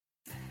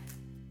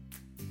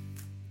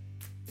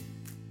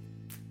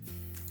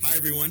Hi,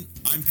 everyone.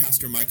 I'm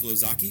Pastor Michael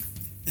Ozaki.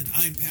 And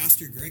I'm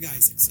Pastor Greg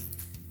Isaacson.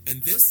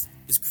 And this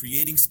is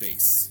Creating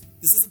Space.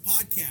 This is a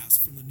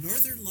podcast from the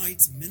Northern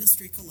Lights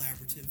Ministry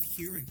Collaborative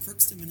here in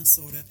Crookston,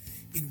 Minnesota,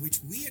 in which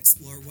we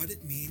explore what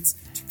it means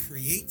to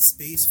create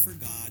space for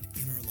God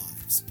in our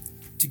lives.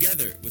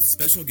 Together with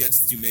special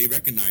guests you may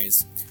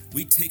recognize,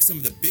 we take some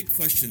of the big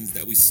questions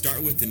that we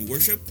start with in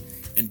worship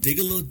and dig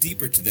a little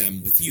deeper to them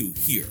with you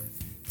here.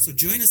 So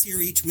join us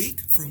here each week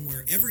from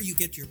wherever you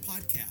get your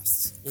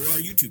podcasts. Or our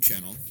YouTube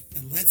channel.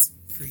 And let's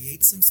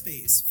create some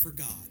space for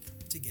God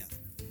together.